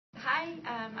Hi,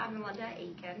 I'm Melinda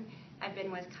Aiken. I've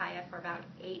been with Kaia for about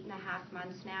 8.5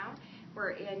 months now.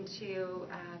 We're into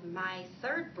my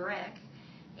third brick,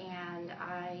 and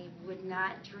I would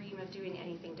not dream of doing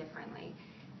anything differently.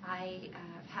 I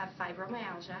have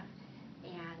fibromyalgia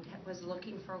and was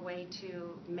looking for a way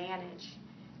to manage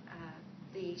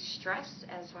the stress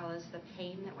as well as the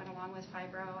pain that went along with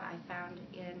fibro. I found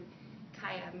in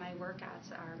Kaia my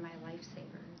workouts are my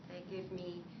lifesaver. They give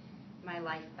me my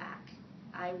life back.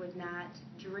 I would not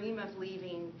dream of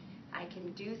leaving. I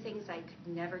can do things I could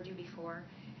never do before.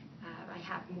 I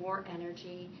have more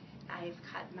energy. I've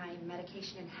cut my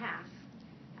medication in half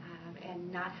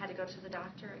and not had to go to the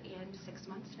doctor in 6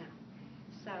 months now.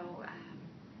 So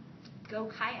go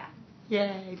Kaia.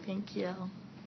 Yay, thank you.